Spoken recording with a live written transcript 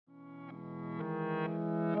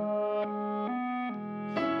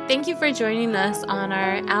Thank you for joining us on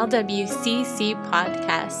our LWCC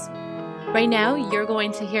podcast. Right now, you're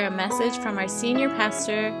going to hear a message from our senior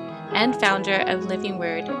pastor and founder of Living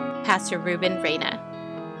Word, Pastor Ruben Reyna.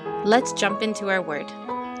 Let's jump into our word.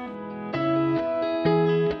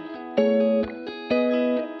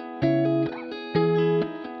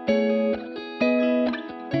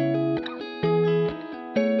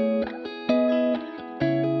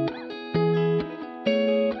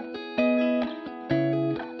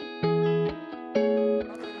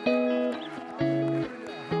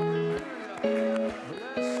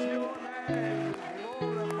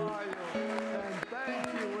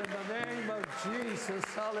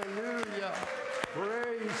 Hallelujah.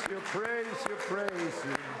 Praise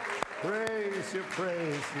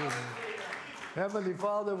you. Heavenly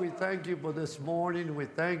Father, we thank you for this morning. We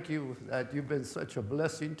thank you that you've been such a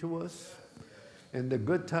blessing to us in the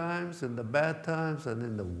good times, in the bad times, and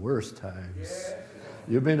in the worst times.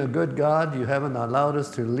 You've been a good God. You haven't allowed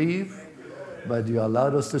us to leave, but you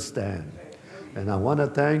allowed us to stand. And I want to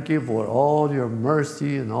thank you for all your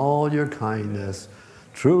mercy and all your kindness.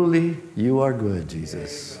 Truly, you are good,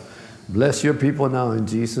 Jesus. Bless your people now in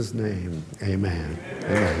Jesus' name. Amen.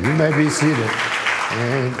 Amen. You may be seated.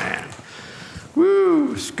 Amen.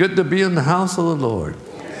 Woo! It's good to be in the house of the Lord,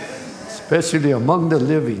 especially among the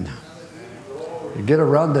living. You get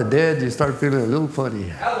around the dead, you start feeling a little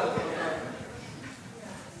funny.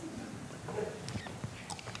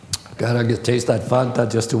 Gotta taste that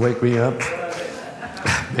Fanta just to wake me up.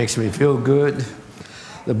 Makes me feel good.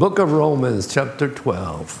 The book of Romans, chapter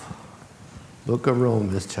 12. Book of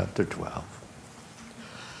Romans, chapter 12.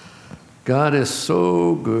 God is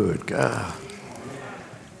so good. God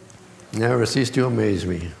never cease to amaze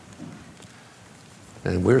me.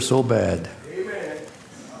 And we're so bad. Amen.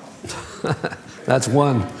 That's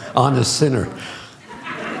one honest sinner.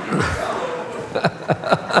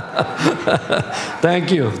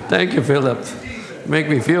 Thank you, Philip. Make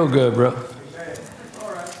me feel good, bro.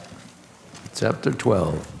 Chapter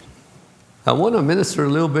 12. I want to minister a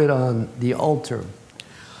little bit on the altar.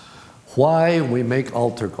 Why we make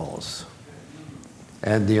altar calls.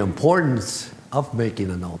 And the importance of making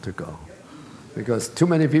an altar call. Because too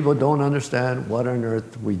many people don't understand what on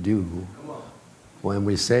earth we do. When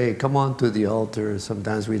we say, come on to the altar,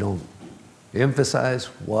 sometimes we don't emphasize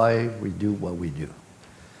why we do what we do.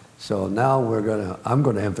 So now I'm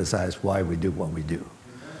going to emphasize why we do what we do.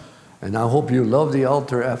 And I hope you love the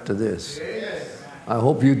altar after this. I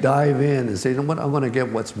hope you dive in and say, you know what, I'm going to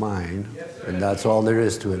get what's mine. And that's all there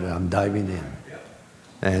is to it. I'm diving in.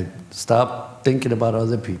 And stop thinking about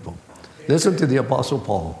other people. Listen to the Apostle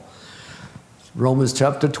Paul. Romans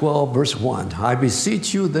chapter 12, verse 1. I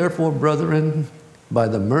beseech you, therefore, brethren, by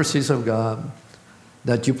the mercies of God,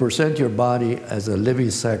 that you present your body as a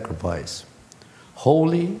living sacrifice,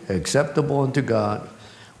 holy, acceptable unto God,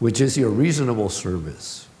 which is your reasonable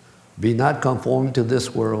service. Be not conformed to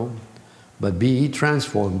this world, but be ye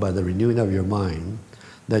transformed by the renewing of your mind,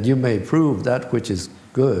 that you may prove that which is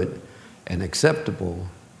good and acceptable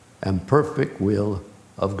and perfect will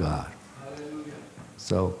of God. Hallelujah.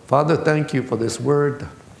 So, Father, thank you for this word.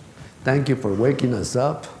 Thank you for waking us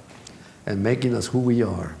up and making us who we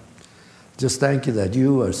are. Just thank you that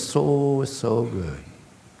you are so, so good.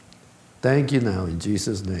 Thank you now in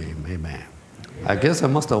Jesus' name. Amen. I guess I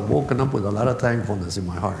must have woken up with a lot of thankfulness in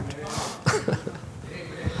my heart.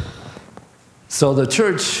 So the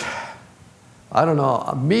church, I don't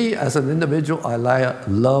know, me as an individual, I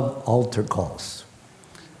love altar calls.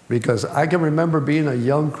 Because I can remember being a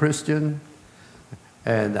young Christian,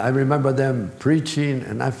 and I remember them preaching,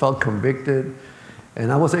 and I felt convicted.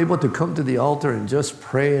 And I was able to come to the altar and just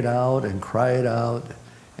pray it out and cry it out.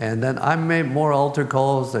 And then I made more altar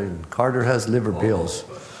calls than Carter has liver pills.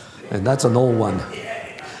 And that's an old one.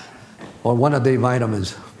 Or one of the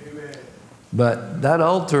vitamins. But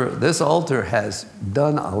this altar has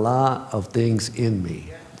done a lot of things in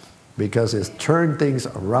me. Because it's turned things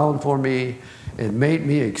around for me. It made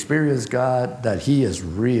me experience God, that He is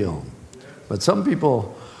real. But some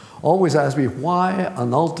people always ask me, why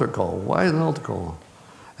an altar call? Why an altar call?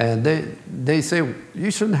 And they say,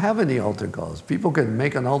 you shouldn't have any altar calls. People can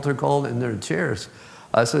make an altar call in their chairs.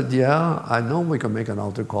 I said, yeah, I know we can make an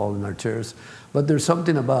altar call in our chairs. But there's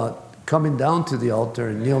something about coming down to the altar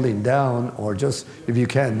and kneeling down, or just, if you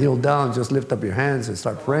can't kneel down, just lift up your hands and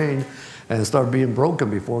start praying and start being broken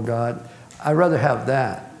before God. I'd rather have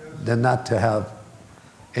that than not to have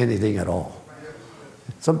anything at all.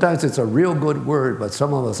 Sometimes it's a real good word, but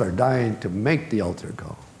some of us are dying to make the altar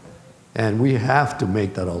call. And we have to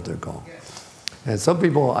make that altar call. And some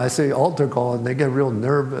people, I say altar call, and they get real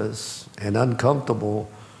nervous and uncomfortable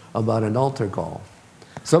about an altar call.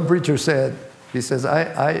 Some preacher said, he says,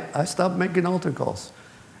 I stopped making altar calls.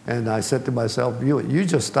 And I said to myself, you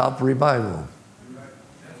just stopped revival.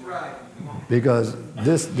 That's right. Because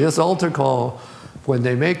this altar call, when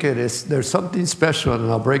they make it, there's something special, and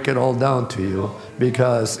I'll break it all down to you,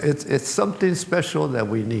 because it's something special that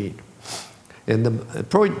we need. And the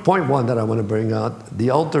point one that I want to bring out, the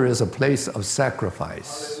altar is a place of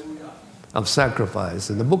sacrifice. Of sacrifice.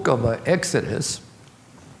 In the book of Exodus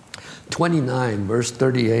 29, verse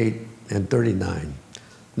 38 and 39.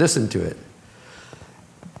 Listen to it.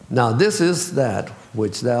 Now this is that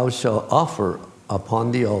which thou shalt offer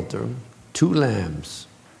upon the altar, 2 lambs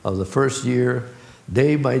of the first year,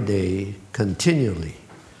 day by day, continually.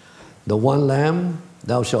 The one lamb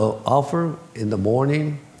thou shalt offer in the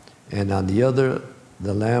morning, and on the other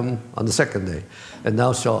the lamb on the second day, and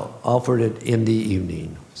thou shalt offer it in the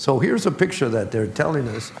evening. So here's a picture that they're telling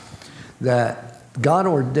us that God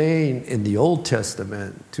ordained in the Old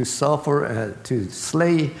Testament to to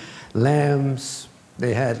slay lambs.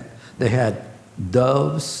 They had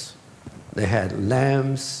doves, they had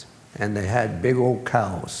lambs, and they had big old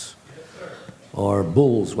cows, or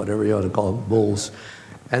bulls, whatever you want to call them, bulls.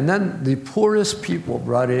 And then the poorest people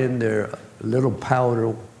brought in their little powder,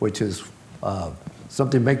 which is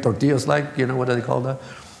something to make tortillas like, you know what they call that?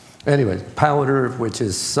 Anyway, powder, which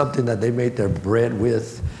is something that they made their bread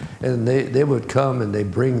with, and they would come and they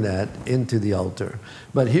bring that into the altar.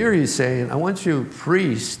 But here he's saying, I want you,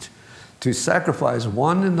 priest, to sacrifice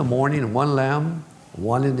 1 in the morning, 1 lamb,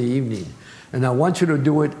 1 in the evening. And I want you to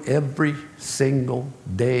do it every single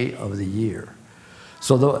day of the year.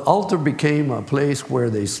 So the altar became a place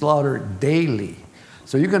where they slaughtered daily.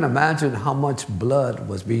 So you can imagine how much blood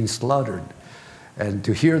was being slaughtered. And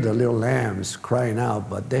to hear the little lambs crying out,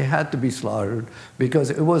 but they had to be slaughtered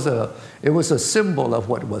because it was a symbol of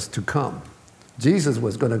what was to come. Jesus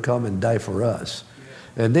was going to come and die for us.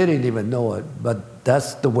 And they didn't even know it, but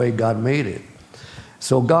that's the way God made it.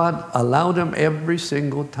 So God allowed them every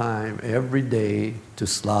single time, every day, to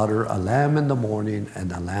slaughter a lamb in the morning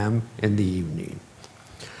and a lamb in the evening.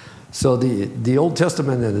 So the Old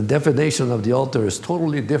Testament and the definition of the altar is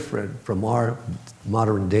totally different from our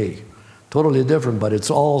modern day. Totally different, but it's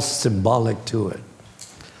all symbolic to it.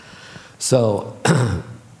 So,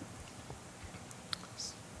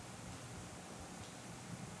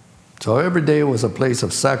 so every day was a place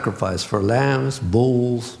of sacrifice for lambs,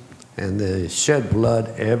 bulls, and they shed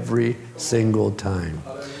blood every single time.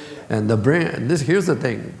 And here's the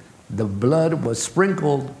thing. The blood was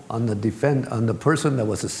sprinkled on the person that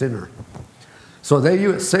was a sinner. So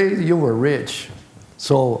say you were rich.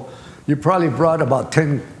 So you probably brought about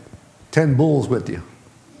 10 bulls with you.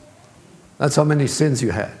 That's how many sins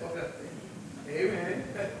you had. Amen.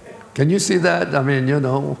 Can you see that? I mean,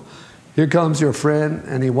 here comes your friend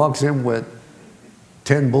and he walks in with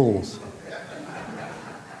 10 bulls.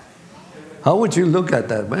 How would you look at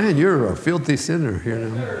that? Man, you're a filthy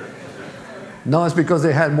sinner. No, it's because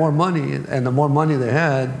they had more money, and the more money they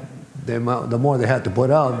had, the more they had to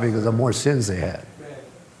put out because the more sins they had.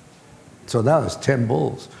 So that was 10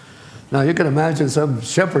 bulls. Now you can imagine some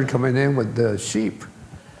shepherd coming in with the sheep,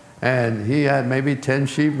 and he had maybe 10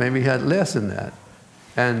 sheep, maybe he had less than that.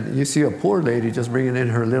 And you see a poor lady just bringing in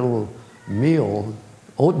her little meal,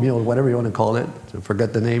 oatmeal, whatever you want to call it, I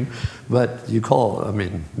forget the name, but you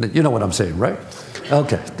know what I'm saying, right?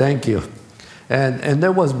 Okay, thank you. And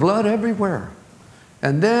there was blood everywhere.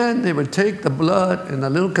 And then they would take the blood in a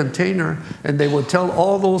little container, and they would tell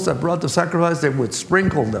all those that brought the sacrifice, they would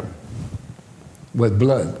sprinkle them with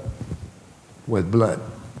blood. With blood.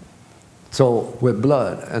 So, with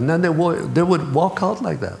blood. And then they would walk out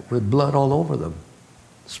like that, with blood all over them.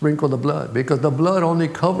 Sprinkle the blood. Because the blood only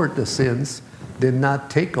covered the sins, did not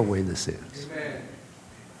take away the sins. Amen.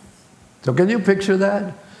 So can you picture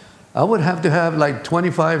that? I would have to have like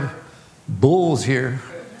 25 bulls here.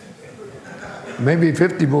 Maybe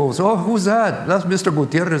 50 bulls. Oh, who's that? That's Mr.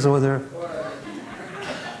 Gutierrez over there.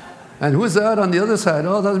 And who's that on the other side?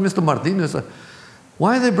 Oh, that's Mr. Martinez.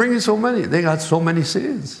 Why are they bringing so many? They got so many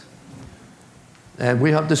sins. And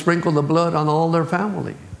we have to sprinkle the blood on all their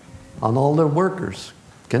family, on all their workers.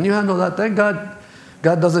 Can you handle that? Thank God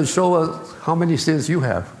God doesn't show us how many sins you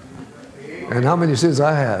have and how many sins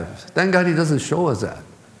I have. Thank God He doesn't show us that.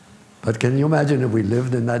 But can you imagine if we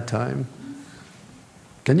lived in that time?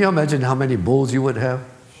 Can you imagine how many bulls you would have?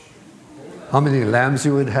 How many lambs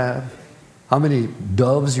you would have? How many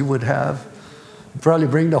doves you would have? You'd probably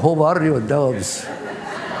bring the whole barrio of doves.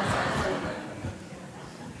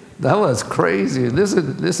 That was crazy.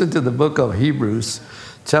 Listen to the book of Hebrews,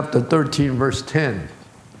 chapter 13, verse 10.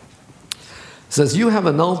 It says, you have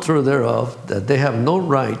an altar thereof that they have no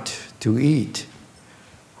right to eat.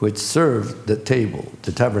 which served the table,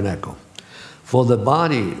 the tabernacle. For the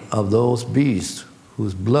body of those beasts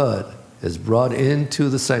whose blood is brought into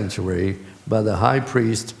the sanctuary by the high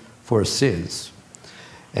priest for sins,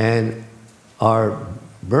 and are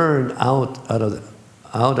burned out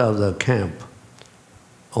of the camp,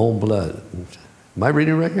 own blood. Am I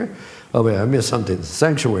reading right here? Oh wait, I missed something.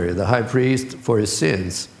 Sanctuary, the high priest for his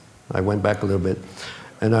sins. I went back a little bit.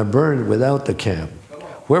 And are burned without the camp.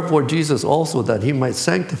 Wherefore Jesus also, that he might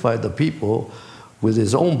sanctify the people with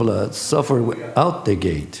his own blood, suffered without the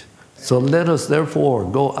gate. So let us therefore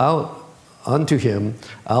go out unto him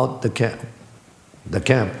out the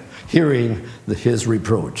camp, hearing his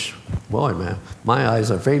reproach. Boy, man, my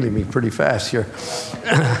eyes are failing me pretty fast here.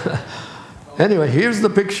 Anyway, here's the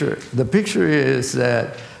picture. The picture is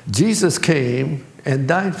that Jesus came and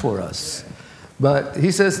died for us. But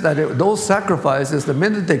he says that those sacrifices, the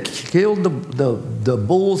minute they killed the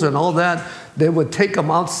bulls and all that, they would take them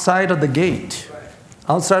outside of the gate.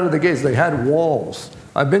 Outside of the gates, they had walls.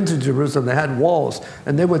 I've been to Jerusalem, they had walls.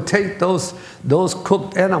 And they would take those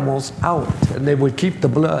cooked animals out, and they would keep the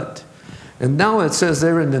blood. And now it says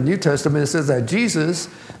there in the New Testament, it says that Jesus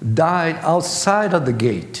died outside of the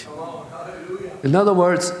gate. In other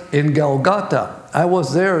words, in Golgotha, I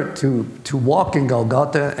was there to walk in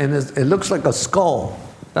Golgotha, and it looks like a skull.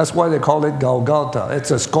 That's why they call it Golgotha. It's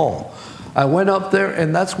a skull. I went up there,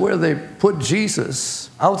 and that's where they put Jesus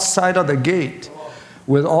outside of the gate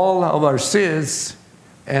with all of our sins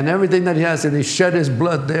and everything that he has, and he shed his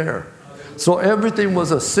blood there. So everything was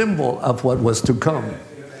a symbol of what was to come.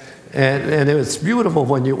 And it's beautiful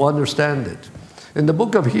when you understand it. In the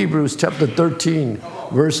book of Hebrews, chapter 13,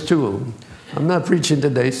 verse 2, I'm not preaching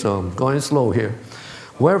today, so I'm going slow here.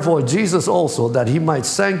 Wherefore Jesus also, that he might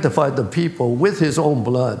sanctify the people with his own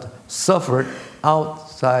blood, suffered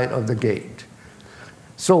outside of the gate.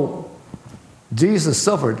 So Jesus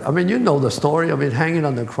suffered. I mean, you know the story. I mean, hanging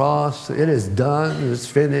on the cross, it is done, it's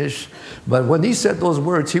finished. But when he said those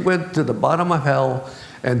words, he went to the bottom of hell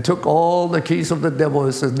and took all the keys of the devil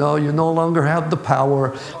and said, no, you no longer have the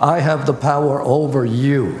power. I have the power over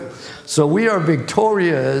you. So we are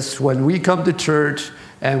victorious when we come to church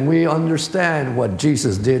and we understand what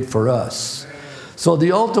Jesus did for us. So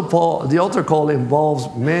the altar call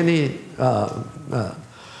involves many,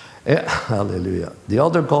 hallelujah. The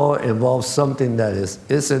altar call involves something that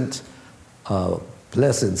isn't a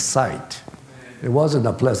pleasant sight. It wasn't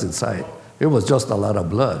a pleasant sight. It was just a lot of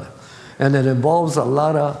blood. And it involves a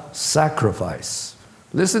lot of sacrifice.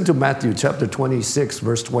 Listen to Matthew chapter 26,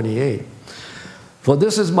 verse 28. For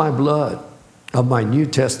this is my blood of my New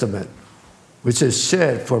Testament, which is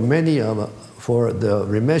shed for for the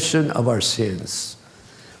remission of our sins.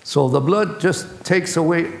 So the blood just takes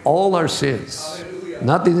away all our sins. Hallelujah.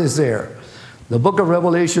 Nothing is there. The book of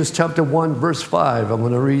Revelation, chapter 1, verse 5, I'm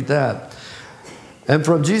going to read that. And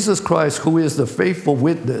from Jesus Christ, who is the faithful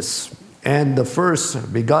witness and the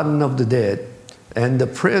first begotten of the dead, and the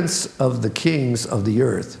prince of the kings of the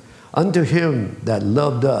earth, unto him that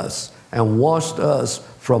loved us and washed us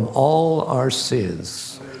from all our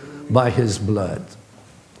sins by his blood.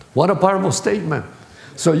 What a powerful statement.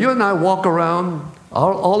 So you and I walk around,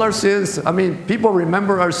 all our sins. I mean, people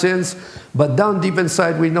remember our sins, but down deep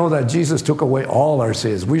inside we know that Jesus took away all our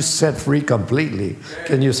sins. We're set free completely.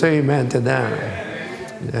 Can you say amen to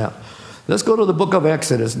that? Yeah. Let's go to the book of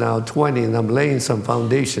Exodus now, 20, and I'm laying some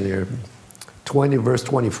foundation here. 20, verse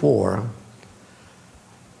 24.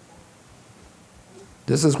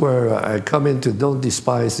 This is where I come into don't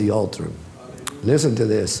despise the altar. Listen to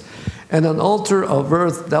this. And an altar of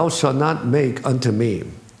earth thou shalt not make unto me.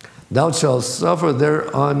 Thou shalt suffer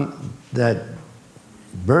thereon that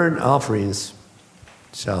burnt offerings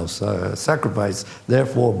shall sacrifice,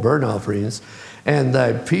 therefore burnt offerings, and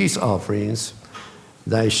thy peace offerings,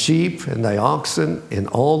 thy sheep and thy oxen, in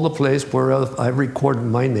all the place whereof I record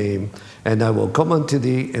my name, and I will come unto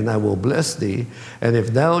thee, and I will bless thee. And if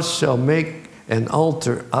thou shalt make an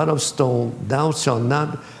altar out of stone, thou shalt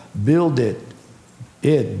not build it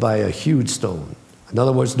by a huge stone. In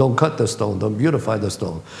other words, don't cut the stone, don't beautify the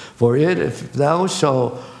stone. For if thou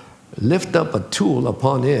shalt lift up a tool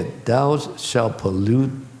upon it, thou shalt pollute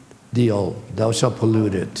thou shalt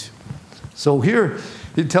pollute it. So here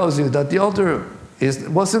he tells you that the altar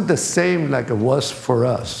wasn't the same like it was for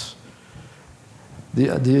us.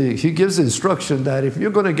 He gives instruction that if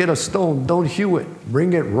you're going to get a stone, don't hew it,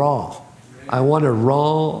 bring it raw. I want it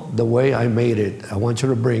raw the way I made it. I want you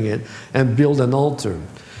to bring it and build an altar.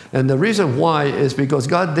 And the reason why is because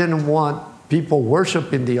God didn't want people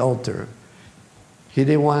worshiping the altar. He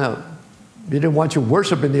didn't want you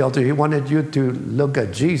worshiping the altar. He wanted you to look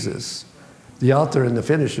at Jesus. the author and the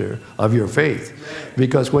finisher of your faith.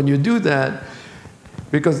 Because when you do that,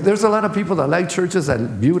 because there's a lot of people that like churches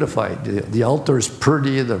that beautify. The altar is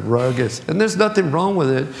pretty, the rug is, and there's nothing wrong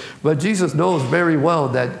with it. But Jesus knows very well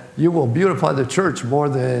that you will beautify the church more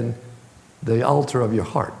than the altar of your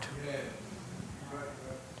heart.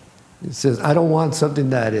 He says, I don't want something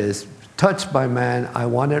that is touched by man. I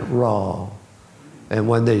want it raw. And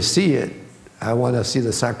when they see it, I want to see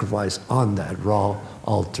the sacrifice on that raw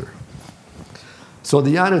altar. So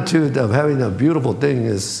the attitude of having a beautiful thing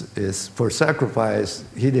is for sacrifice.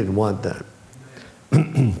 He didn't want that.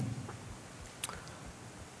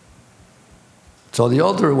 So the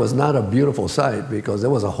altar was not a beautiful sight because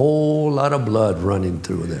there was a whole lot of blood running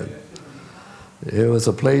through there. It was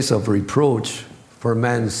a place of reproach for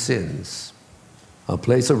man's sins. A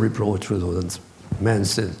place of reproach for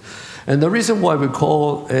man's sins. And the reason why we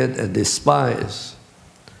call it a despise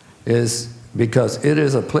is because it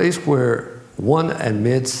is a place where one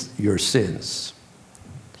admits your sins.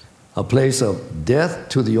 A place of death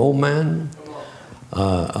to the old man.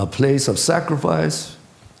 A place of sacrifice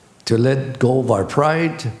to let go of our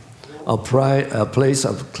pride. A place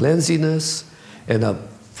of cleanliness and a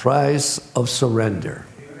price of surrender.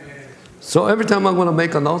 So every time I'm going to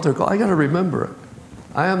make an altar call, I got to remember,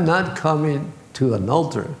 I am not coming to an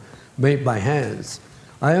altar made by hands.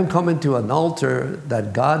 I am coming to an altar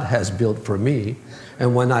that God has built for me.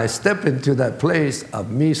 And when I step into that place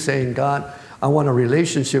of me saying, God, I want a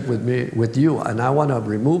relationship with you, and I want to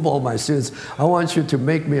remove all my sins. I want you to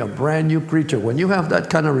make me a brand new creature. When you have that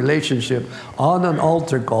kind of relationship on an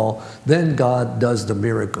altar call, then God does the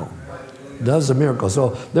miracle. Does the miracle.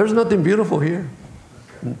 So there's nothing beautiful here.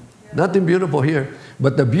 Nothing beautiful here.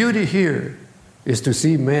 But the beauty here is to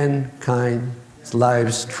see mankind's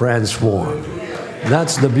lives transformed.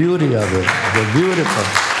 That's the beauty of it. The beautiful.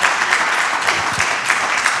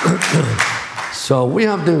 So we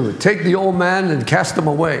have to take the old man and cast him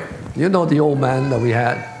away. You know the old man that we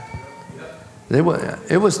had.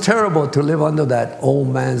 It was terrible to live under that old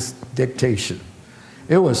man's dictation.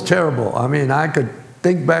 It was terrible. I mean, I could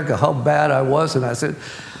think back of how bad I was, and I said,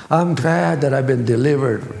 I'm glad that I've been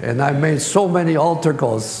delivered. And I made so many altar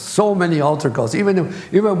calls, so many altar calls. Even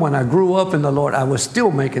when I grew up in the Lord, I was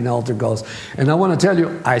still making altar calls. And I want to tell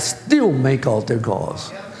you, I still make altar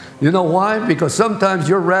calls. You know why? Because sometimes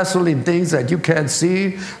you're wrestling things that you can't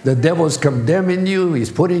see. The devil's condemning you.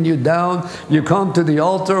 He's putting you down. You come to the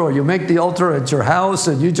altar, or you make the altar at your house,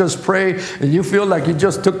 and you just pray, and you feel like you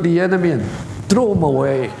just took the enemy and threw him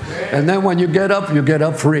away. And then when you get up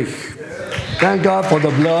free. Thank God for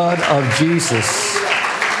the blood of Jesus.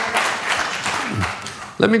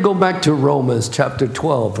 Let me go back to Romans chapter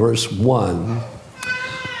 12, verse 1.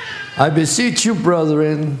 I beseech you,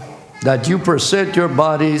 brethren, that you present your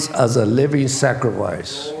bodies as a living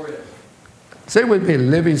sacrifice. Say with me,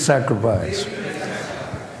 living sacrifice.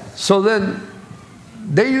 So then,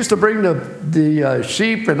 they used to bring the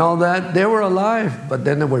sheep and all that. They were alive, but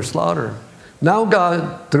then they were slaughtered. Now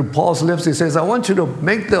God, through Paul's lips, he says, I want you to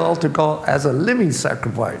make the altar call as a living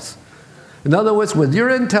sacrifice. In other words, with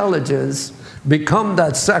your intelligence, become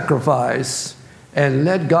that sacrifice and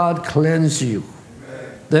let God cleanse you.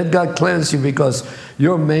 Let God cleanse you because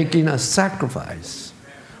you're making a sacrifice.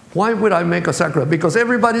 Why would I make a sacrifice? Because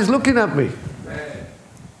everybody's looking at me.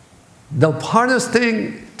 The hardest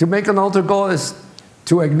thing to make an altar call is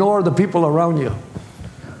to ignore the people around you.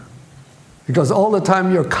 Because all the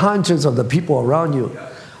time you're conscious of the people around you.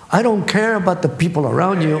 I don't care about the people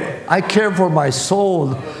around you. I care for my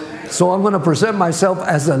soul. So I'm going to present myself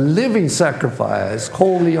as a living sacrifice,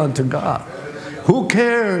 holy unto God. Who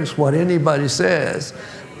cares what anybody says?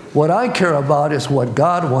 What I care about is what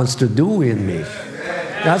God wants to do in me.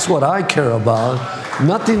 That's what I care about.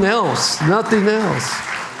 Nothing else. Nothing else.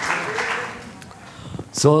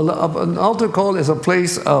 So an altar call is a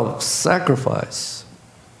place of sacrifice.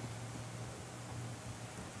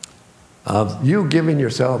 Of you giving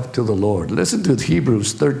yourself to the Lord. Listen to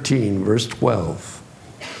Hebrews 13, verse 12.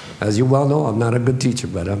 As you well know, I'm not a good teacher,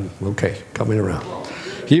 but I'm okay, coming around.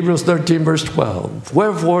 Hebrews 13, verse 12.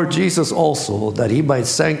 Wherefore Jesus also, that he might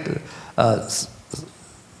sanctify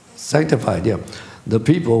the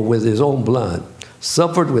people with his own blood,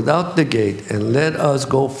 suffered without the gate, and let us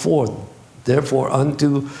go forth, therefore,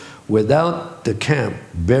 unto without the camp,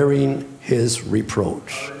 bearing his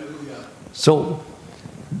reproach. So,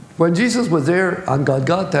 when Jesus was there on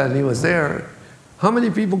Golgotha and he was there, how many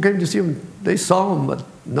people came to see him? They saw him, but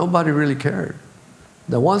nobody really cared.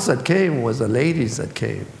 The ones that came was the ladies that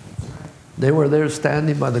came. They were there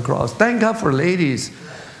standing by the cross. Thank God for ladies.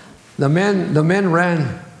 The men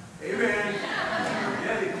ran. Amen.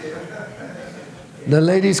 The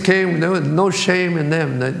ladies came, there was no shame in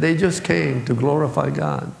them. They just came to glorify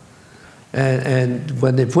God. And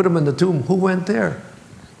when they put him in the tomb, who went there?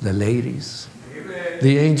 The ladies. Amen.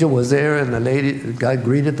 The angel was there, and God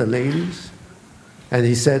greeted the ladies. And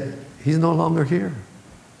he said, he's no longer here.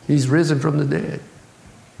 He's risen from the dead.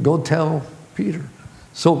 Go tell Peter.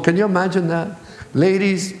 So can you imagine that?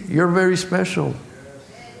 Ladies, you're very special.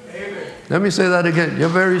 Amen. Let me say that again. You're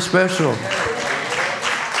very special.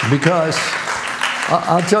 Because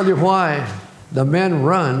I'll tell you why. The men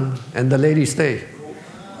run and the ladies stay.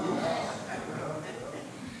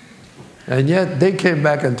 And yet they came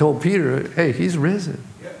back and told Peter, hey, he's risen.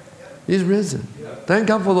 He's risen. Thank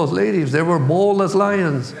God for those ladies. They were bold as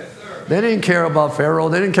lions. They didn't care about Pharaoh.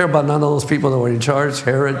 They didn't care about none of those people that were in charge,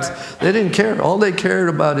 Herod. They didn't care. All they cared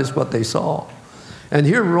about is what they saw. And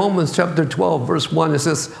here Romans chapter 12, verse 1, it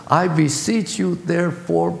says, I beseech you,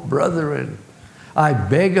 therefore, brethren. I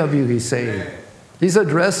beg of you, he's saying. He's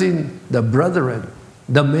addressing the brethren,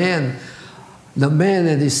 the men,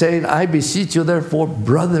 and he's saying, I beseech you, therefore,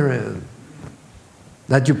 brethren,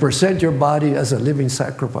 that you present your body as a living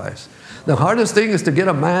sacrifice. The hardest thing is to get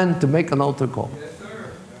a man to make an altar call.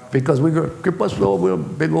 Because we're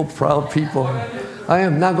big old proud people. I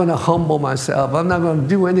am not going to humble myself. I'm not going to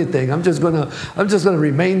do anything. I'm just going to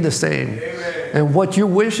remain the same. And what you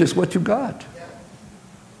wish is what you got.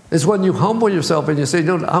 It's when you humble yourself and you say,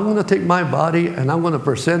 no, I'm going to take my body and I'm going to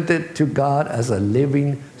present it to God as a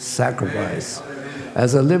living sacrifice.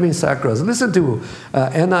 As a living sacrifice. Listen to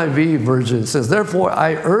NIV version. It says, therefore,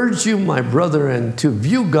 I urge you, my brethren, to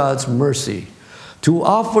view God's mercy, to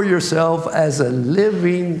offer yourself as a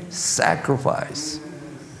living sacrifice.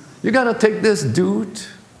 You got to take this dude,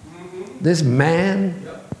 this man,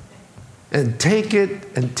 and take it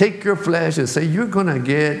and take your flesh and say, you're going to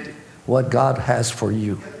get what God has for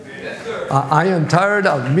you. I am tired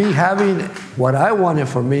of me having what I wanted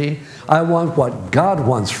for me. I want what God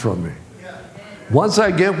wants from me. Once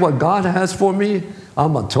I get what God has for me,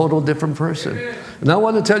 I'm a total different person. And I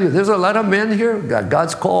want to tell you, there's a lot of men here, got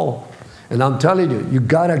God's call. And I'm telling you, you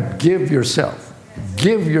got to give yourself.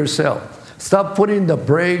 Give yourself. Stop putting the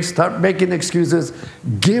brakes. Stop making excuses.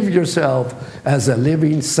 Give yourself as a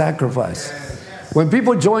living sacrifice. When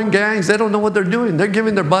people join gangs, they don't know what they're doing. They're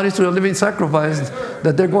giving their bodies to a living sacrifice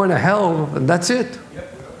that they're going to hell, and that's it.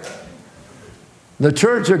 The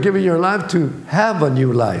church, you're giving your life to have a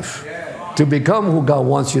new life, to become who God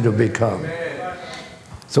wants you to become.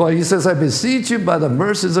 So he says, I beseech you by the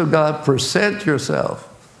mercies of God, present yourself.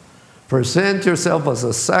 Present yourself as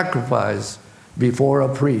a sacrifice before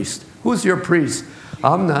a priest. Who's your priest?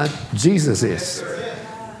 I'm not. Jesus is.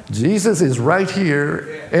 Jesus is right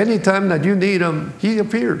here. Anytime that you need him, he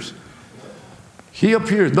appears. He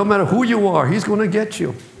appears. No matter who you are, he's going to get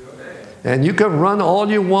you. And you can run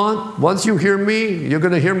all you want. Once you hear me, you're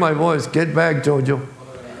going to hear my voice. Get back, Jojo,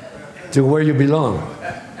 to where you belong.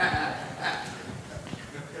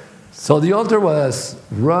 So the altar was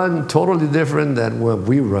run totally different than when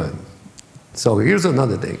we run. So here's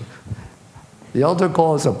another thing. The altar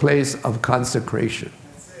call is a place of consecration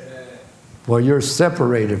where you're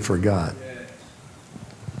separated for God.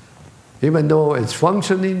 Even though it's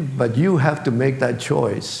functioning, but you have to make that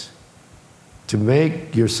choice to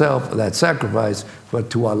make yourself that sacrifice, but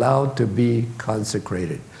to allow to be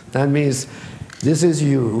consecrated. That means this is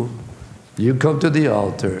you. You come to the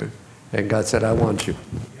altar, and God said, I want you.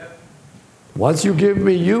 Once you give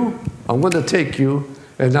me you, I'm going to take you,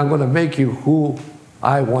 and I'm going to make you who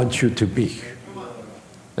I want you to be.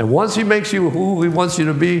 And once he makes you who he wants you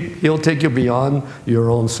to be, he'll take you beyond your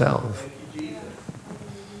own self.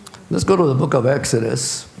 Let's go to the book of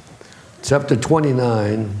Exodus, chapter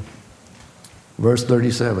 29, verse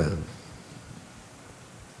 37.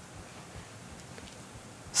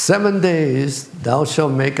 7 days thou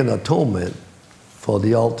shalt make an atonement for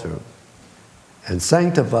the altar, and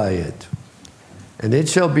sanctify it. And it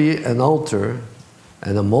shall be an altar,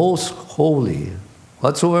 and a most holy.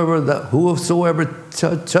 Whosoever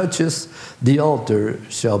touches the altar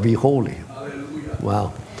shall be holy. Hallelujah.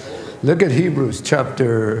 Wow. Look at Hebrews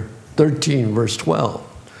chapter 13, verse 12.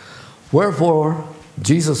 Wherefore,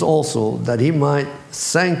 Jesus also, that he might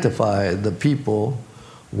sanctify the people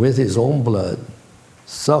with his own blood,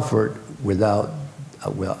 suffered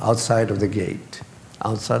outside of the gate.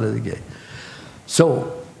 Outside of the gate.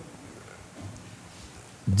 So,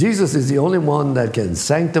 Jesus is the only one that can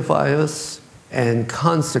sanctify us and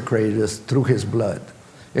consecrate us through his blood.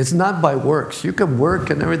 It's not by works. You can work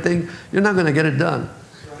and everything. You're not going to get it done.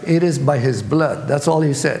 It is by his blood. That's all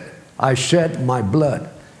he said. I shed my blood.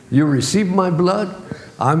 You receive my blood,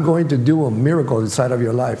 I'm going to do a miracle inside of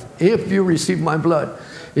your life. If you receive my blood.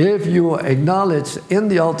 if you acknowledge in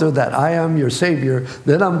the altar that I am your Savior,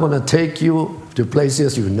 then I'm going to take you to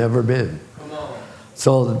places you've never been.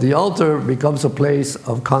 So the altar becomes a place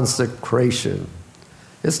of consecration.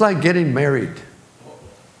 It's like getting married.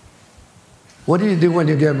 What do you do when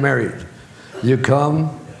you get married? You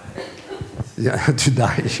come to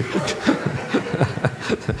die.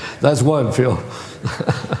 That's one, Phil.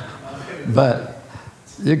 But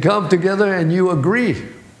you come together and you agree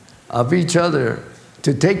of each other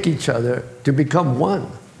to take each other to become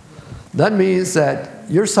one. That means that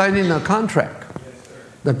you're signing a contract.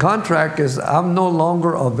 The contract is I'm no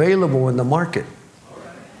longer available in the market.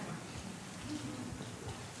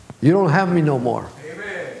 You don't have me no more.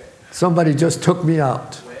 Somebody just took me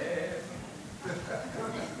out.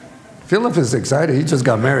 Philip is excited. He just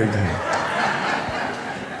got married.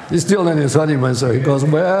 He's still in his honeymoon, so he goes,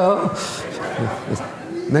 well,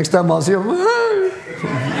 next time I'll see him.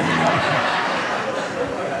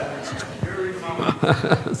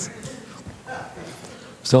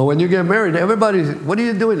 So when you get married, everybody, what are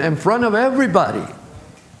you doing? In front of everybody,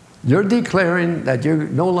 you're declaring that you're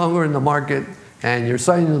no longer in the market, and you're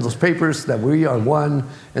signing those papers that we are one,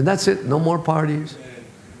 and that's it. No more parties.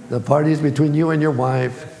 The parties between you and your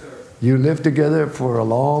wife. You live together for a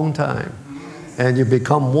long time, and you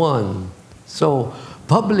become one. So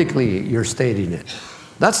publicly, you're stating it.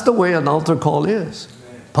 That's the way an altar call is.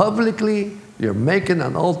 Publicly, you're making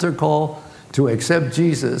an altar call to accept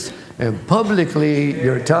Jesus, and publicly,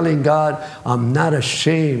 you're telling God, I'm not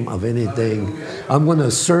ashamed of anything. I'm going to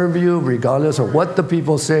serve you regardless of what the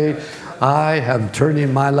people say. I am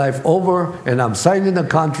turning my life over, and I'm signing a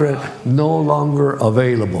contract no longer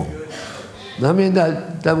available. I mean,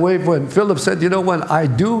 that way when Philip said, you know,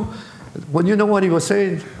 when you know what he was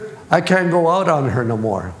saying? I can't go out on her no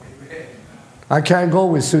more. I can't go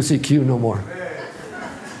with Susie Q no more.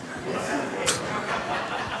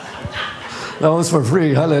 That was for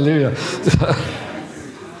free. Hallelujah.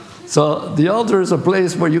 So the altar is a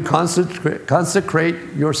place where you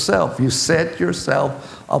consecrate yourself. You set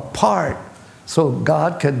yourself apart so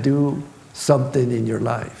God can do something in your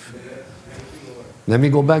life. Let me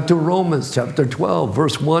go back to Romans chapter 12,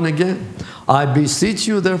 verse 1 again. I beseech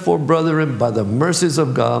you, therefore, brethren, by the mercies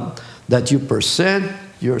of God, that you present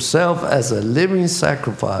yourself as a living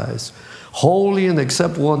sacrifice, holy and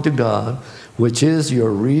acceptable unto God, which is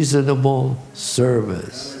your reasonable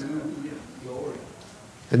service.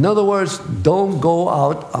 In other words, don't go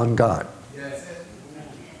out on God.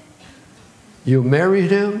 You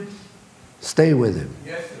married him, stay with him.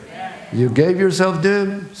 You gave yourself to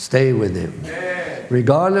him, stay with him.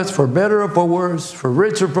 Regardless, for better or for worse, for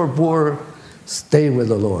rich or for poor, stay with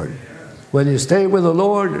the Lord. When you stay with the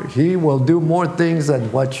Lord, he will do more things than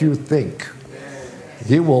what you think.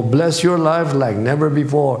 He will bless your life like never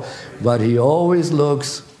before, but he always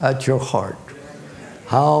looks at your heart.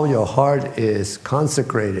 How your heart is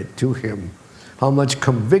consecrated to him. How much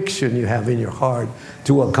conviction you have in your heart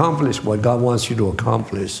to accomplish what God wants you to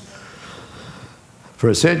accomplish.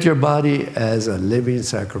 Present your body as a living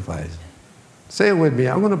sacrifice. Say it with me.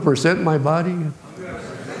 I'm going to present my body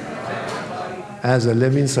as a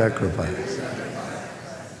living sacrifice.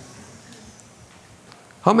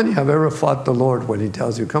 How many have ever fought the Lord when he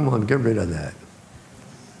tells you, come on, get rid of that?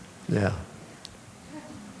 Yeah.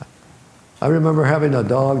 I remember having a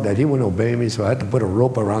dog that he wouldn't obey me, so I had to put a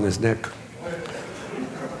rope around his neck.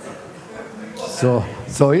 So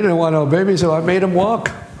he didn't want to obey me, so I made him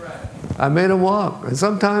walk. I made him walk. And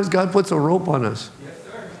sometimes God puts a rope on us.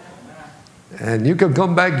 And you can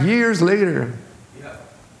come back years later,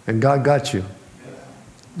 and God got you.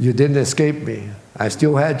 You didn't escape me. I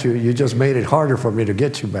still had you. You just made it harder for me to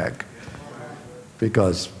get you back.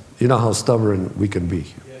 Because you know how stubborn we can be.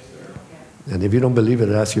 And if you don't believe it,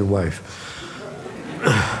 ask your wife.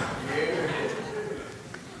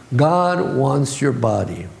 God wants your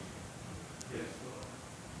body.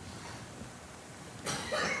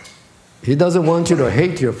 He doesn't want you to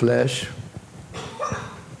hate your flesh.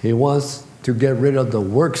 He wants to get rid of the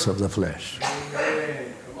works of the flesh.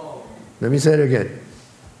 Let me say it again.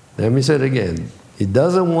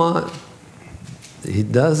 He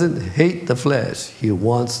doesn't hate the flesh. He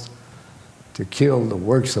wants to kill the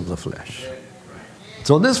works of the flesh.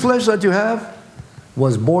 So this flesh that you have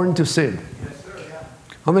was born to sin.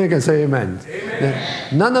 How many can say amen?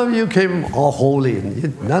 Amen. None of you came all holy.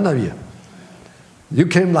 None of you. You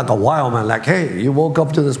came like a wild man, like, hey, you woke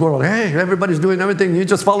up to this world. Hey, everybody's doing everything. You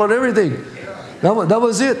just followed everything. That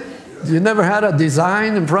was it. You never had a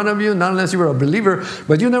design in front of you, not unless you were a believer,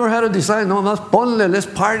 but you never had a design. No, let's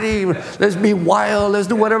party, let's be wild, let's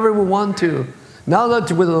do whatever we want to. Now that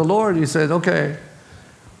with the Lord, he says, okay,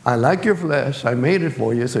 I like your flesh. I made it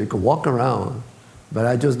for you so you can walk around. But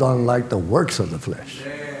I just don't like the works of the flesh.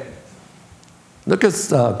 Look at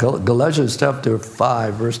Galatians chapter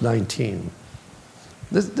 5, verse 19.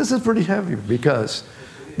 This is pretty heavy because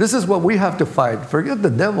this is what we have to fight. Forget the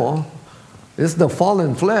devil. It's the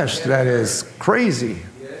fallen flesh that is crazy.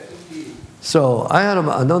 So I had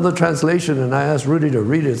another translation and I asked Rudy to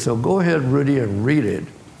read it. So go ahead, Rudy, and read it.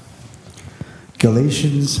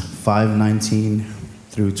 Galatians 5:19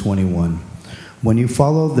 through 21. When you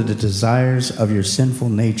follow the desires of your sinful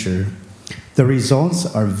nature, the results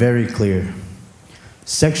are very clear.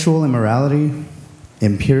 Sexual immorality,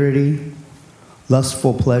 impurity,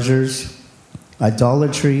 lustful pleasures,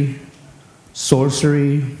 idolatry,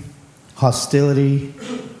 sorcery, hostility,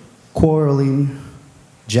 quarreling,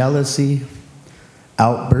 jealousy,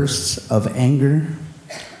 outbursts of anger,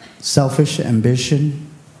 selfish ambition,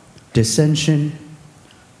 dissension,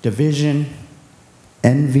 division,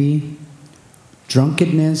 envy,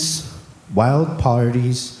 drunkenness, wild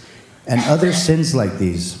parties, and other sins like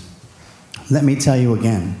these. Let me tell you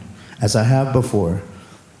again, as I have before,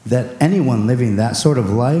 that anyone living that sort of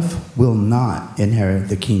life will not inherit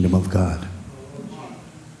the kingdom of God.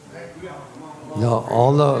 No,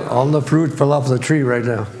 all the fruit fell off the tree right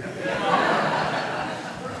now.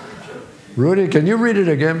 Rudy, can you read it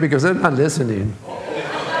again? Because they're not listening.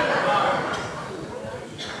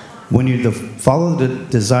 When you follow the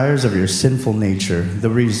desires of your sinful nature, the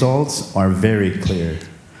results are very clear.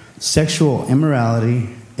 Sexual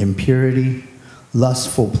immorality, impurity,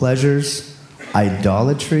 lustful pleasures,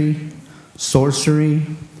 idolatry, sorcery,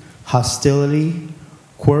 hostility,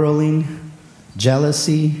 quarreling,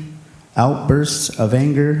 jealousy, outbursts of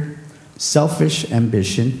anger, selfish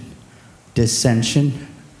ambition, dissension,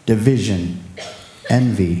 division,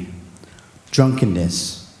 envy,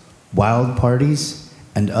 drunkenness, wild parties,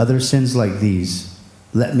 and other sins like these.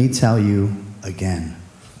 Let me tell you again,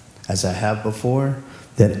 as I have before,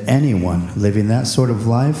 that anyone living that sort of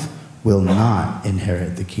life will not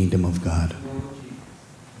inherit the kingdom of God.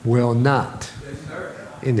 Will not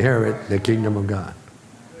inherit the kingdom of God.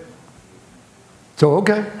 So,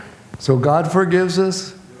 okay. So God forgives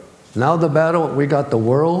us. Now the battle, we got the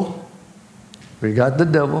world, we got the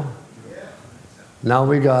devil, now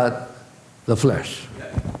we got the flesh.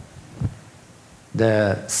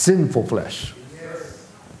 The sinful flesh.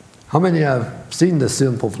 How many have seen the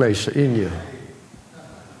sinful flesh in you?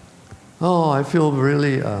 Oh, I feel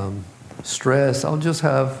really stressed. I'll just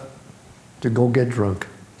have to go get drunk.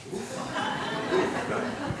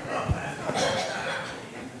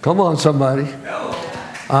 Come on, somebody.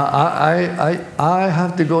 I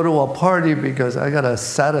have to go to a party because I got to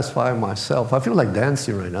satisfy myself. I feel like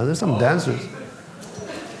dancing right now. There's some dancers.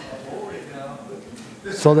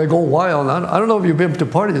 So they go wild. I don't know if you've been to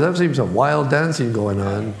parties. I've seen some wild dancing going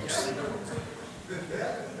on.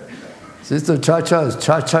 Sister Cha-Cha is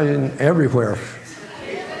cha-chaing everywhere.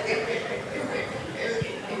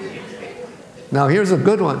 Now here's a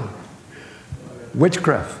good one.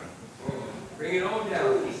 Witchcraft. Bring it on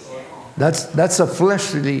down. That's a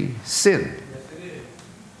fleshly sin.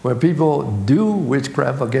 Where people do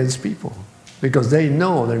witchcraft against people because they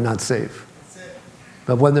know they're not saved.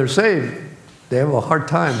 But when they're saved, they have a hard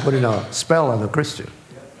time putting a spell on a Christian.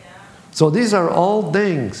 So these are all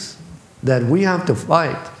things that we have to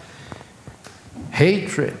fight.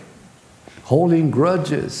 Hatred, holding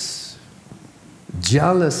grudges,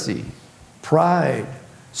 jealousy, pride,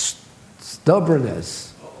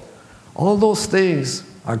 stubbornness. All those things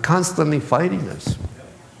are constantly fighting us.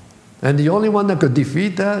 And the only one that could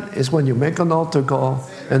defeat that is when you make an altar call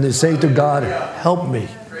and you say to God, help me,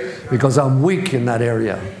 because I'm weak in that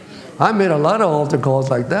area. I made a lot of altar calls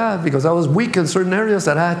like that because I was weak in certain areas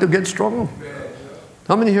that I had to get strong.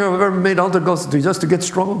 How many here have ever made altar calls just to get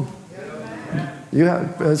strong?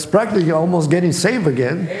 It's practically almost getting saved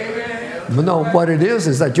again. But no, what it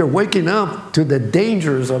is that you're waking up to the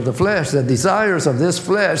dangers of the flesh, the desires of this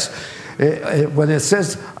flesh. When it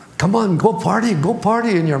says, come on, go party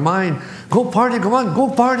in your mind. Go party, come on, go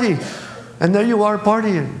party. And there you are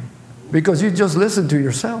partying because you just listen to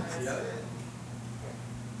yourself.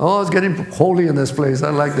 Oh, it's getting holy in this place. I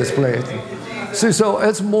like this place. See, so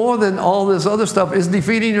it's more than all this other stuff. It's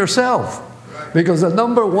defeating yourself. Because the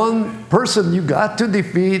number one person you got to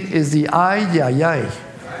defeat is the I.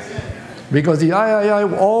 Because the I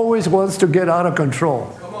always wants to get out of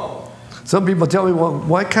control. Some people tell me, well,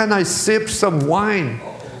 why can't I sip some wine?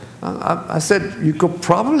 I said, you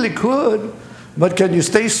probably could, but can you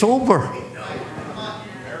stay sober?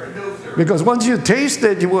 Because once you taste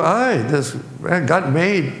it, God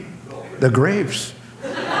made the grapes.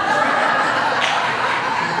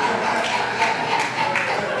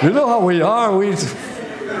 You know how we are. We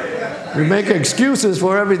make excuses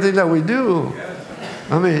for everything that we do.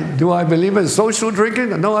 I mean, do I believe in social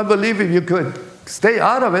drinking? No, I believe if you could stay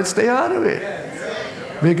out of it, stay out of it.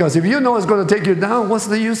 Because if you know it's going to take you down, what's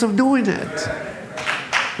the use of doing it?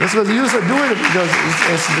 What's the use of doing it? Because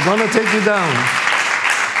it's going to take you down.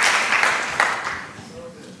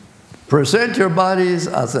 Present your bodies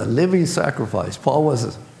as a living sacrifice. Paul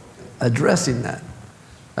was addressing that.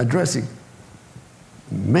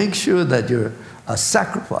 Make sure that you're a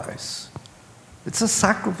sacrifice. It's a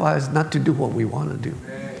sacrifice not to do what we want to do.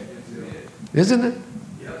 Isn't it?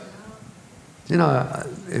 Yes. You know,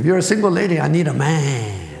 if you're a single lady, I need a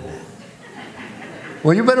man.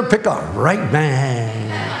 Well, you better pick a right man.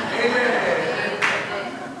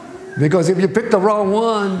 Because if you pick the wrong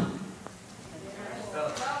one,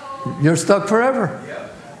 you're stuck forever.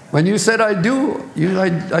 When you said I do,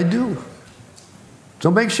 I do. So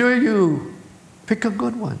make sure you pick a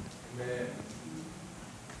good one.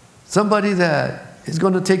 Somebody that is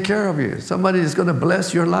going to take care of you. Somebody that's going to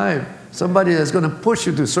bless your life. Somebody that's going to push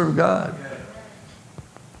you to serve God.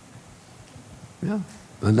 Yeah.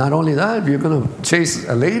 And not only that, if you're going to chase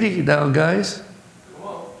a lady down, guys,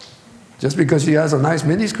 just because she has a nice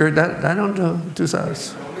miniskirt, that don't do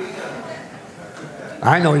size.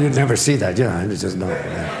 I know you'd never see that. Yeah, I just know.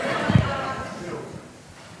 Yeah.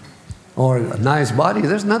 Or a nice body.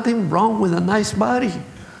 There's nothing wrong with a nice body.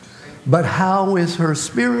 But how is her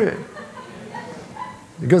spirit?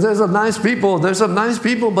 Because there's some nice people,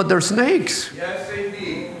 but they're snakes. Yes,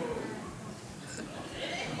 indeed.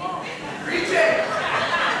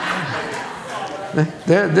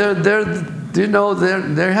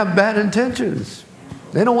 They have bad intentions.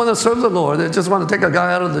 They don't want to serve the Lord. They just want to take a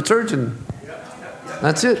guy out of the church and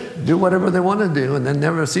that's it. Do whatever they want to do and then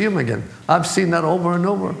never see him again. I've seen that over and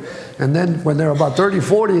over. And then when they're about 30,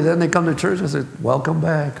 40, then they come to church and say, welcome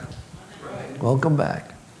back. Welcome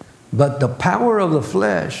back. But the power of the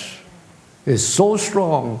flesh is so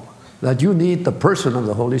strong that you need the person of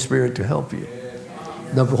the Holy Spirit to help you.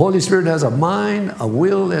 The Holy Spirit has a mind, a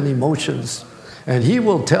will, and emotions. And He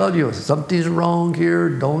will tell you, something's wrong here,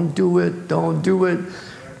 don't do it.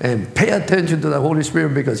 And pay attention to the Holy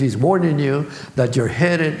Spirit because He's warning you that you're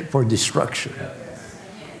headed for destruction.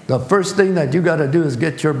 The first thing that you got to do is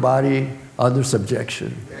get your body under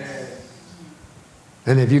subjection.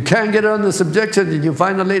 And if you can't get under subjection, then you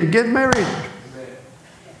find a lady, get married.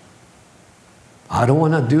 I don't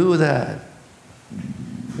want to do that.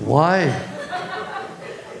 Why?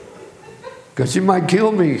 Because she might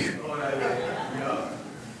kill me.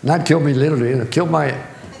 Not kill me literally, kill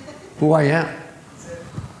who I am.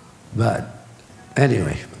 But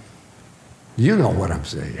anyway, you know what I'm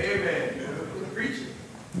saying.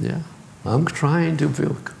 Yeah, I'm trying to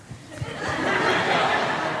feel.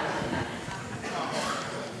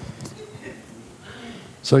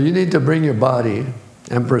 So you need to bring your body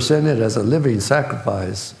and present it as a living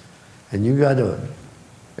sacrifice, and you got to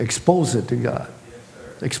expose it to God.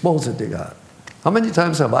 Expose it to God. How many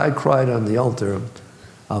times have I cried on the altar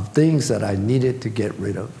of things that I needed to get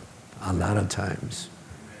rid of? A lot of times.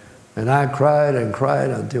 And I cried and cried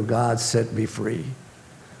until God set me free.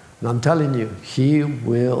 And I'm telling you, He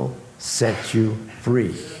will set you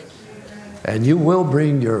free. And you will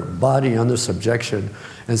bring your body under subjection.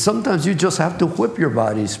 And sometimes you just have to whip your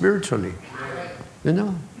body spiritually. You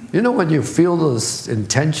know when you feel those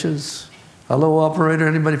intentions? Hello, operator,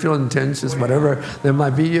 anybody feel intentions? Whatever there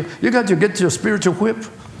might be. You got to get your spiritual whip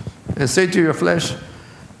and say to your flesh,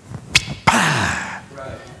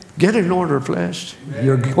 get in order, flesh.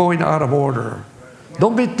 You're going out of order.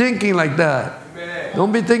 Don't be thinking like that.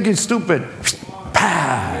 Don't be thinking stupid.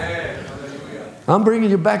 I'm bringing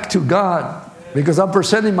you back to God because I'm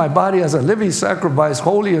presenting my body as a living sacrifice,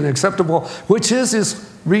 holy and acceptable, which is His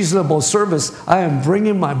reasonable service. I am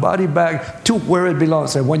bringing my body back to where it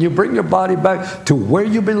belongs. And when you bring your body back to where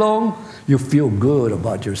you belong, you feel good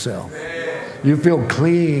about yourself. You feel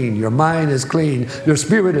clean. Your mind is clean. Your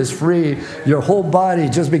spirit is free. Your whole body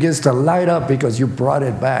just begins to light up because you brought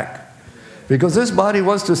it back. Because this body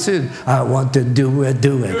wants to sin. I want to do it.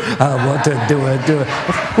 I want to do it.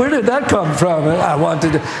 Where did that come from? I want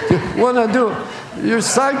to do it. Your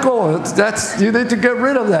cycle, you need to get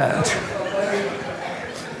rid of that.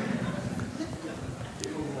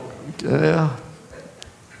 Yeah.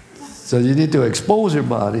 So you need to expose your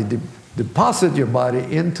body, deposit your body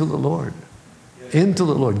into the Lord. Into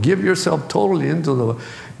the Lord. Give yourself totally into the Lord.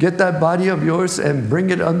 Get that body of yours and bring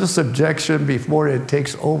it under subjection before it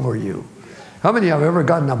takes over you. How many have ever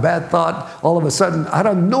gotten a bad thought all of a sudden out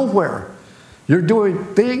of nowhere? You're doing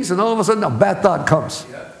things and all of a sudden a bad thought comes.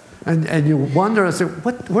 And you wonder, I say,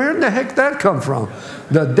 where in the heck that come from?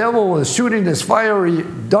 The devil was shooting his fiery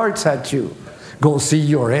darts at you. Go see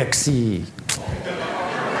your exie.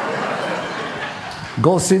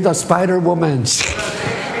 Go see the Spider Woman.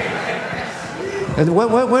 And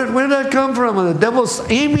where did that come from? And the devil's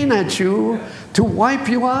aiming at you to wipe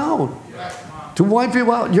you out. To wipe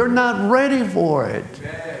you out. You're not ready for it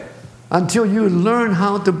until you learn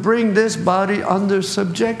how to bring this body under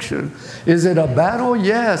subjection. Is it a battle?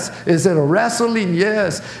 Yes. Is it a wrestling?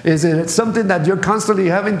 Yes. Is it something that you're constantly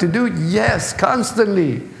having to do? Yes,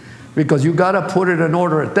 constantly. Because you got to put it in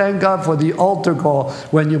order. Thank God for the altar call.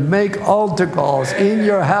 When you make altar calls in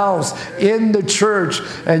your house, in the church,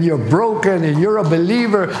 and you're broken and you're a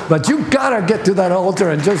believer, but you got to get to that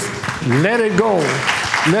altar and just let it go.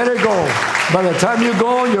 Let it go. By the time you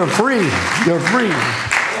go, you're free. You're free.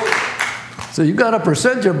 So you got to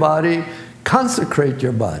present your body, consecrate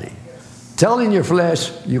your body. Telling your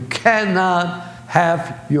flesh, you cannot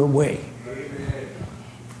have your way.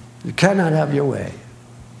 You cannot have your way.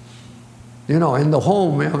 You know, in the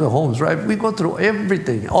home, we have the homes, right? We go through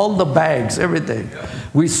everything, all the bags, everything.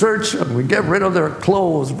 We search them, we get rid of their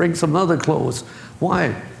clothes, bring some other clothes.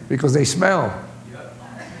 Why? Because they smell.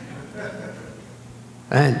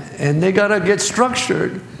 And they got to get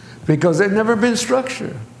structured because they've never been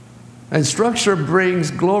structured. And structure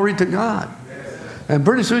brings glory to God. And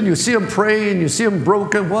pretty soon you see them praying, you see them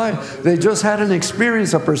broken. Why? They just had an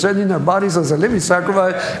experience of presenting their bodies as a living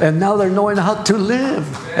sacrifice, and now they're knowing how to live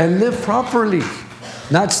and live properly,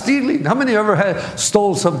 not stealing. How many ever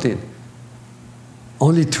stole something?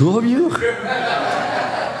 Only 2 of you?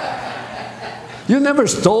 You never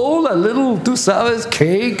stole a little tú sabes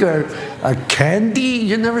cake or a candy?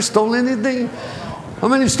 You never stole anything? How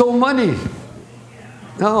many stole money?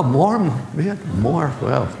 Oh, more. Man, more.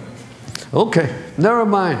 Well, okay. Never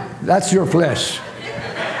mind. That's your flesh.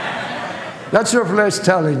 That's your flesh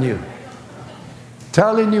telling you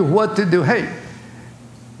what to do. Hey,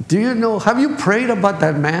 do you know, have you prayed about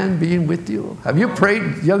that man being with you? Have you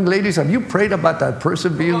prayed, young ladies, have you prayed about that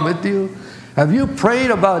person being with you? Have you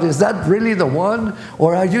prayed about, is that really the one?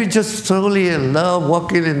 Or are you just solely in love,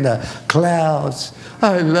 walking in the clouds?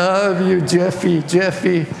 I love you, Jeffy.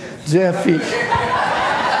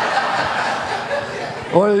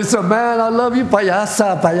 Or it's a man, I love you,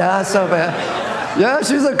 payasa, man. Yeah,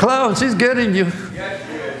 she's a clown, she's getting you.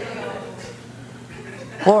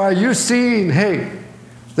 Or are you seeing, hey,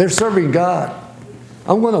 they're serving God.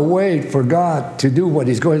 I'm going to wait for God to do what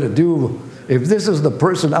He's going to do. If this is the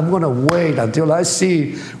person, I'm going to wait until I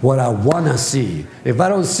see what I want to see. If I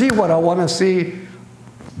don't see what I want to see,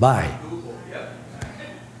 bye.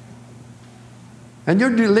 And you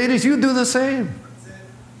ladies, you do the same.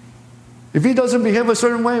 If he doesn't behave a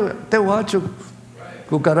certain way, te watch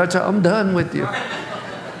cucaracha, I'm done with you.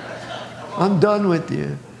 I'm done with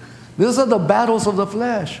you. These are the battles of the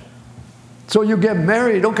flesh. So you get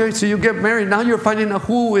married. Okay, so you get married. Now you're finding out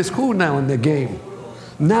who is who now in the game.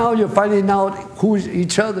 Now you're finding out who's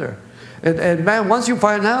each other. And man, once you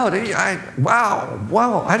find out,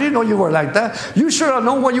 wow, I didn't know you were like that. You should have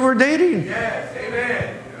known what you were dating. Yes,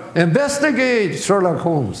 amen. Investigate, Sherlock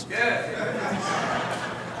Holmes. Yes.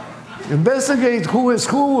 Investigate who is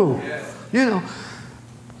who. Yes. You know,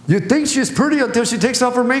 you think she's pretty until she takes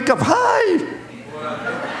off her makeup. Hi!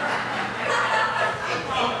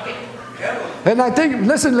 And I think,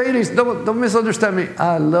 listen, ladies, don't misunderstand me.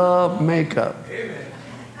 I love makeup.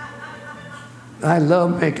 I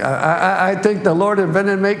love makeup. I think the Lord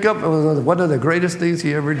invented makeup. It was one of the greatest things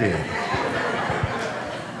He ever did.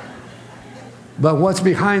 But what's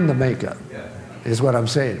behind the makeup is what I'm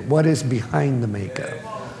saying. What is behind the makeup?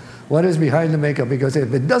 What is behind the makeup? Because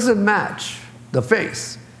if it doesn't match the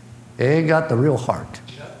face, it ain't got the real heart.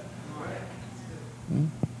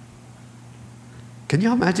 Can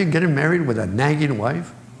you imagine getting married with a nagging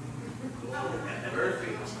wife?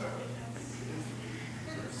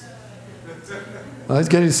 Well, it's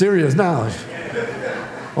getting serious now.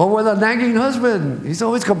 Or with a nagging husband. He's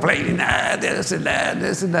always complaining, this and that,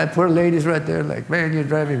 this and that. Poor ladies right there like, man, you're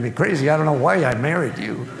driving me crazy. I don't know why I married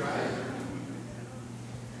you.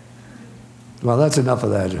 Well, that's enough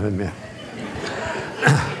of that.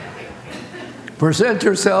 Present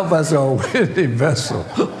yourself as a willing vessel.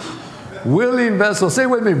 Willing vessel. Say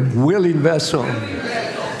with me, willing vessel.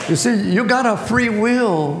 You see, you got a free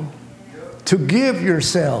will to give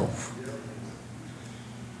yourself.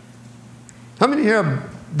 How many here,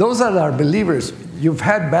 those that are believers, you've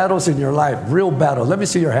had battles in your life, real battles. Let me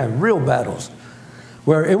see your hand, real battles,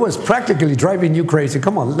 where it was practically driving you crazy.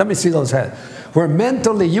 Come on, let me see those hands. where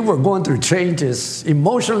mentally you were going through changes,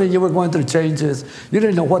 emotionally you were going through changes. You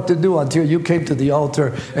didn't know what to do until you came to the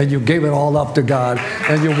altar and you gave it all up to God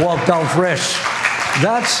and you walked out fresh.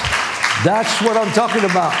 That's what I'm talking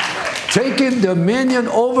about. Taking dominion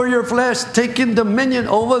over your flesh, taking dominion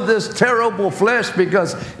over this terrible flesh,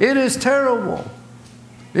 because it is terrible.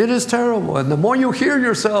 It is terrible. And the more you hear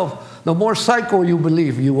yourself, the more psycho you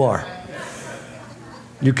believe you are.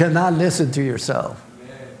 You cannot listen to yourself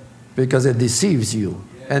because it deceives you.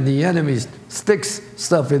 And the enemy sticks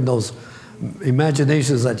stuff in those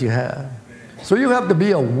imaginations that you have. So you have to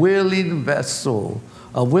be a willing vessel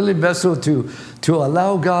to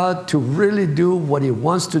allow God to really do what He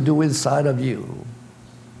wants to do inside of you.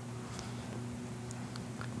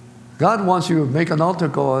 God wants you to make an altar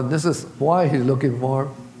call, and this is why He's looking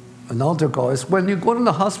for an altar call. It's when you go to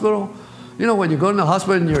the hospital, when you go to the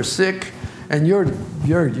hospital and you're sick and you're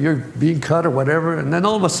being cut or whatever, and then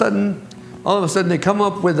all of a sudden they come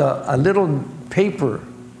up with a little paper.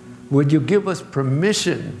 Would you give us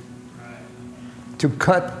permission to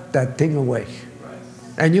cut that thing away?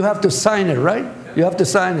 And you have to sign it, right? You have to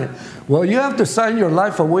sign it. Well, you have to sign your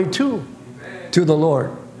life away too, to the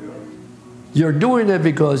Lord. You're doing it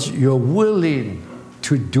because you're willing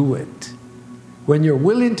to do it. When you're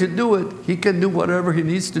willing to do it, He can do whatever He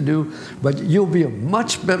needs to do, but you'll be a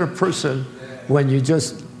much better person when you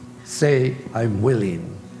just say, I'm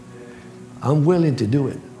willing. I'm willing to do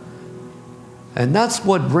it. And that's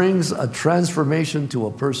what brings a transformation to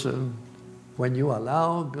a person, when you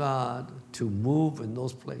allow God to move in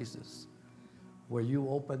those places where you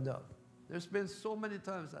opened up. There's been so many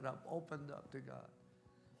times that I've opened up to God.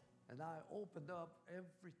 And I opened up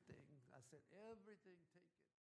everything. I said everything.